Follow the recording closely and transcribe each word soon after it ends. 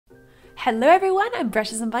Hello everyone, I'm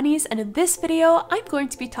Brushes and Bunnies, and in this video, I'm going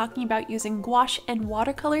to be talking about using gouache and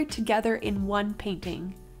watercolor together in one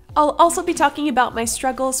painting. I'll also be talking about my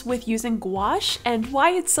struggles with using gouache and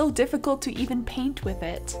why it's so difficult to even paint with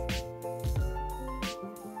it.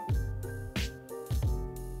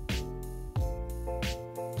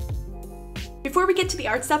 Before we get to the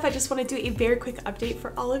art stuff, I just want to do a very quick update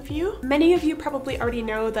for all of you. Many of you probably already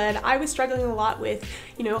know that I was struggling a lot with,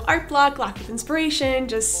 art block, lack of inspiration,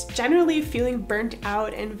 just generally feeling burnt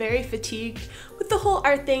out and very fatigued with the whole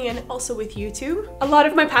art thing and also with YouTube. A lot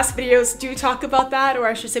of my past videos do talk about that, or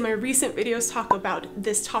I should say my recent videos talk about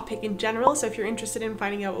this topic in general, so if you're interested in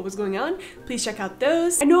finding out what was going on, please check out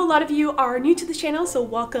those. I know a lot of you are new to the channel, so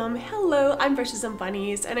welcome. Hello, I'm Brushes and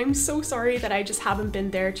Bunnies, and I'm so sorry that I just haven't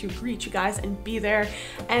been there to greet you guys and be there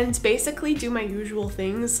and basically do my usual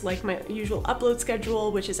things, like my usual upload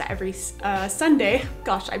schedule, which is every Sunday.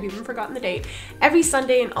 Gosh, I've even forgotten the date. Every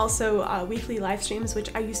Sunday, and also weekly live streams,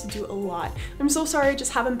 which I used to do a lot. I'm so sorry I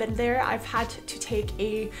just haven't been there. I've had to take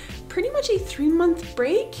pretty much a 3-month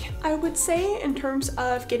break, I would say, in terms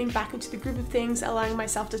of getting back into the groove of things, allowing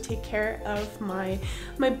myself to take care of my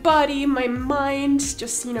body, my mind,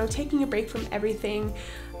 just, taking a break from everything.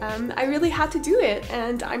 I really had to do it,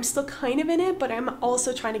 and I'm still kind of in it, but I'm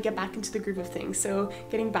also trying to get back into the groove of things. So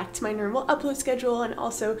getting back to my normal upload schedule and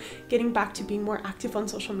also getting back to being more active on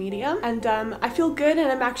social media. And I feel good,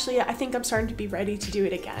 and I think I'm starting to be ready to do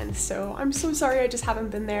it again. So I'm so sorry I just haven't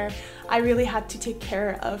been there. I really had to take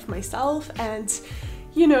care of myself and,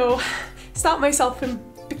 stop myself from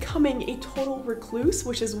becoming a total recluse,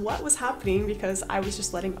 which is what was happening because I was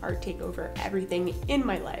just letting art take over everything in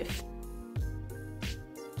my life.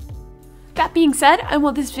 That being said, I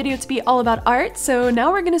want this video to be all about art, so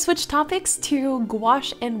now we're going to switch topics to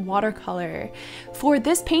gouache and watercolor. For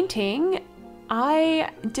this painting, I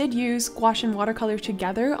did use gouache and watercolor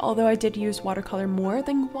together, although I did use watercolor more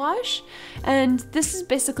than gouache. And this is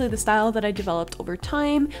basically the style that I developed over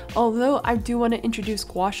time, although I do want to introduce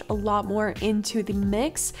gouache a lot more into the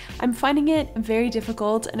mix. I'm finding it very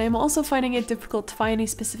difficult, and I'm also finding it difficult to find a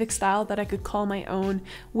specific style that I could call my own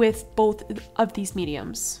with both of these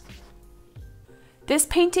mediums. This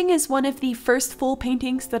painting is one of the first full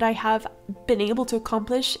paintings that I have been able to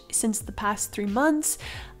accomplish since the past 3 months.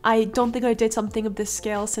 I don't think I did something of this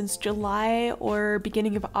scale since July or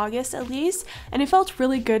beginning of August at least, and it felt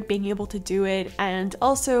really good being able to do it and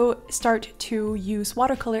also start to use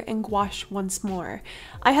watercolor and gouache once more.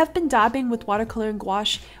 I have been dabbing with watercolor and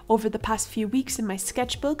gouache over the past few weeks in my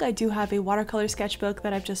sketchbook. I do have a watercolor sketchbook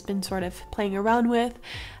that I've just been sort of playing around with,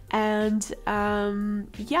 and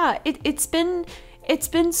yeah, it's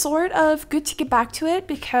been sort of good to get back to it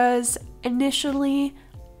because initially,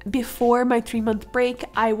 before my 3-month break,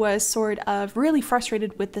 I was sort of really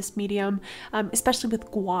frustrated with this medium, especially with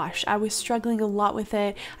gouache. I was struggling a lot with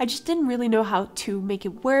it. I just didn't really know how to make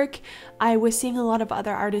it work. I was seeing a lot of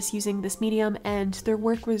other artists using this medium and their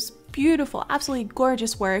work was beautiful, absolutely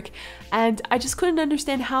gorgeous work, and I just couldn't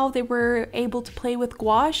understand how they were able to play with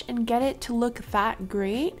gouache and get it to look that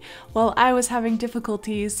great, while I was having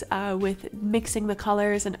difficulties with mixing the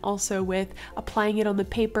colors and also with applying it on the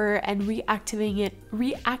paper and reactivating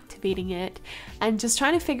it, and just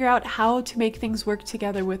trying to figure out how to make things work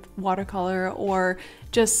together with watercolor or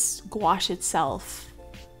just gouache itself.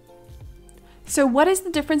 So what is the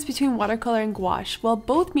difference between watercolor and gouache? Well,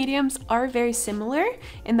 both mediums are very similar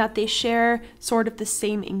in that they share sort of the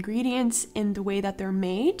same ingredients in the way that they're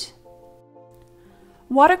made.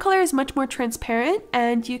 Watercolor is much more transparent,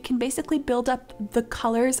 and you can basically build up the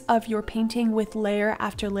colors of your painting with layer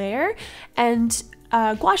after layer, and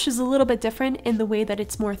gouache is a little bit different in the way that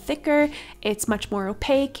it's more thicker, it's much more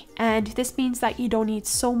opaque, and this means that you don't need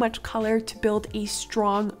so much color to build a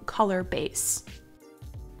strong color base.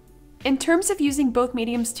 In terms of using both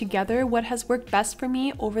mediums together, what has worked best for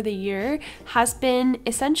me over the year has been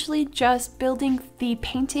essentially just building the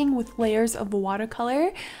painting with layers of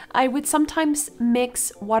watercolor. I would sometimes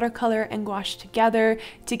mix watercolor and gouache together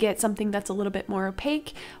to get something that's a little bit more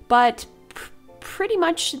opaque, but pretty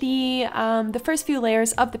much the first few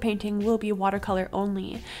layers of the painting will be watercolor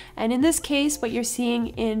only. And in this case, what you're seeing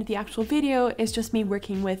in the actual video is just me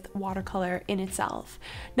working with watercolor in itself.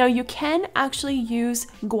 Now you can actually use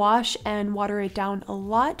gouache and water it down a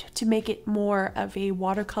lot to make it more of a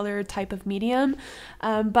watercolor type of medium,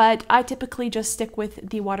 but I typically just stick with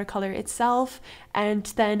the watercolor itself, and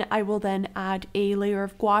then I will then add a layer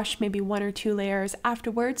of gouache, maybe 1 or 2 layers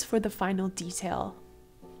afterwards for the final detail.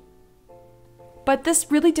 But this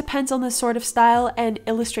really depends on the sort of style and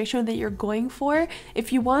illustration that you're going for.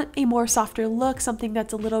 If you want a more softer look, something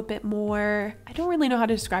that's a little bit more, I don't really know how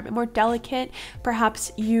to describe it, more delicate,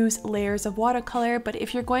 perhaps use layers of watercolor. But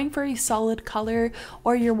if you're going for a solid color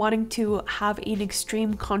or you're wanting to have an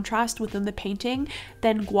extreme contrast within the painting,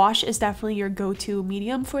 then gouache is definitely your go-to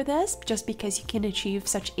medium for this, just because you can achieve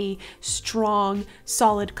such a strong,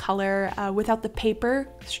 solid color without the paper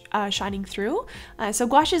shining through. So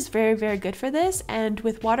gouache is very, very good for this. And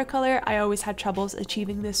with watercolor, I always had troubles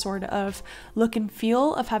achieving this sort of look and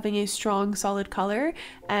feel of having a strong, solid color.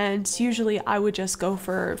 And usually I would just go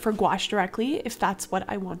for gouache directly if that's what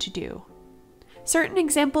I want to do. Certain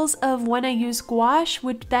examples of when I use gouache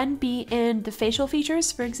would then be in the facial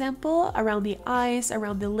features, for example, around the eyes,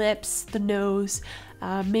 around the lips, the nose,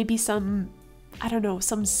 maybe some, I don't know,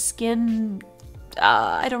 some skin,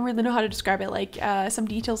 I don't really know how to describe it, like some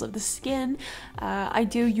details of the skin. I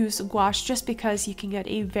do use gouache just because you can get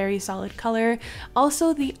a very solid color.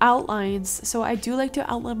 Also the outlines, so I do like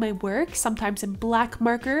to outline my work, sometimes in black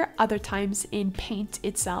marker, other times in paint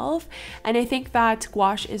itself. And I think that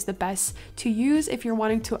gouache is the best to use if you're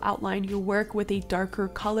wanting to outline your work with a darker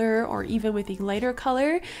color or even with a lighter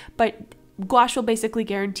color. But gouache will basically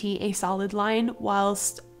guarantee a solid line,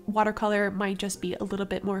 whilst watercolor might just be a little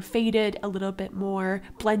bit more faded, a little bit more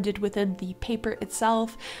blended within the paper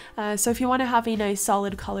itself. So if you want to have a nice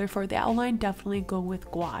solid color for the outline, definitely go with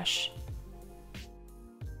gouache.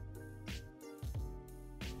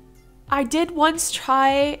 I did once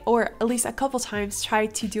try, or at least a couple times, try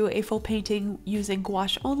to do a full painting using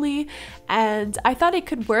gouache only, and I thought it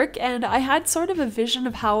could work, and I had sort of a vision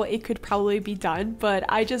of how it could probably be done, but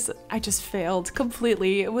I just failed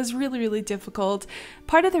completely. It was really, really difficult.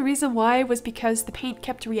 Part of the reason why was because the paint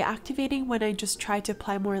kept reactivating when I just tried to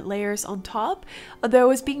apply more layers on top, although I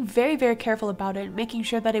was being very, very careful about it, making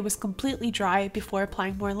sure that it was completely dry before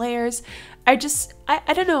applying more layers. I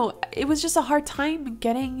don't know, it was just a hard time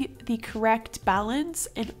getting the correct balance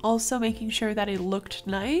and also making sure that it looked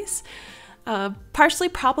nice. Partially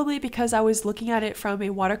probably because I was looking at it from a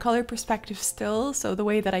watercolor perspective still, so the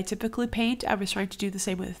way that I typically paint, I was trying to do the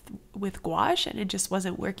same with gouache, and it just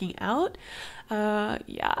wasn't working out.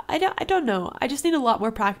 Yeah, I don't know. I just need a lot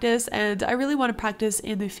more practice, and I really want to practice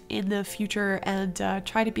in the future and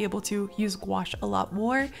try to be able to use gouache a lot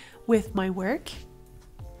more with my work.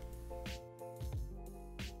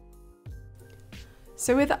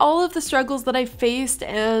 So with all of the struggles that I faced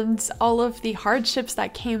and all of the hardships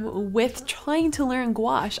that came with trying to learn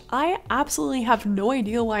gouache, I absolutely have no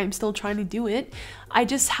idea why I'm still trying to do it. I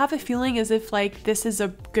just have a feeling as if like this is a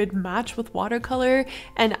good match with watercolor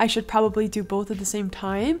and I should probably do both at the same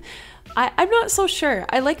time. I'm not so sure.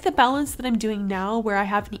 I like the balance that I'm doing now where I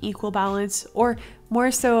have an equal balance, or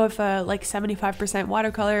more so of like 75%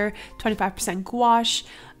 watercolor, 25% gouache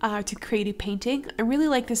to create a painting. I really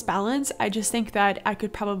like this balance. I just think that I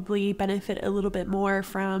could probably benefit a little bit more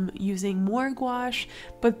from using more gouache,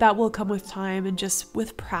 but that will come with time and just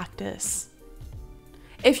with practice.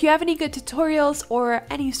 If you have any good tutorials or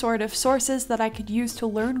any sort of sources that I could use to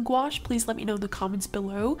learn gouache, please let me know in the comments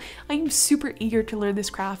below. I'm super eager to learn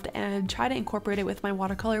this craft and try to incorporate it with my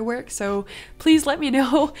watercolor work, so please let me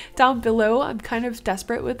know down below. I'm kind of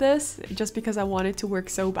desperate with this just because I want it to work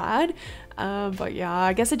so bad. But yeah,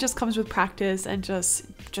 I guess it just comes with practice and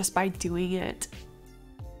just by doing it.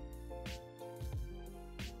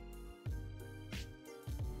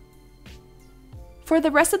 For the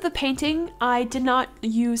rest of the painting, I did not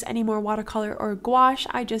use any more watercolor or gouache.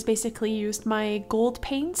 I just basically used my gold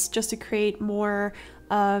paints just to create more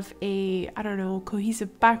of a, I don't know,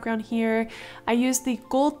 cohesive background here. I used the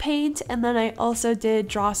gold paint, and then I also did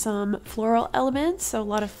draw some floral elements, so a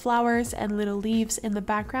lot of flowers and little leaves in the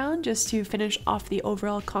background just to finish off the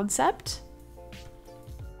overall concept.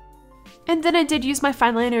 And then I did use my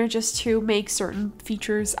fine liner just to make certain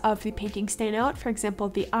features of the painting stand out, for example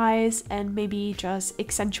the eyes, and maybe just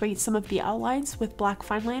accentuate some of the outlines with black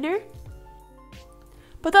fine liner.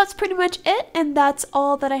 But that's pretty much it, and that's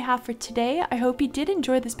all that I have for today. I hope you did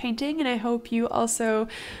enjoy this painting, and I hope you also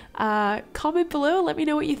comment below, let me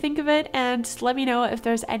know what you think of it, and let me know if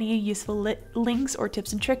there's any useful links or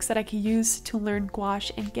tips and tricks that I could use to learn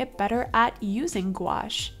gouache and get better at using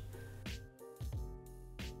gouache.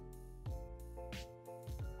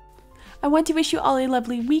 I want to wish you all a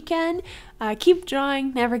lovely weekend. Keep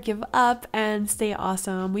drawing, never give up, and stay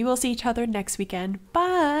awesome. We will see each other next weekend.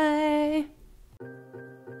 Bye!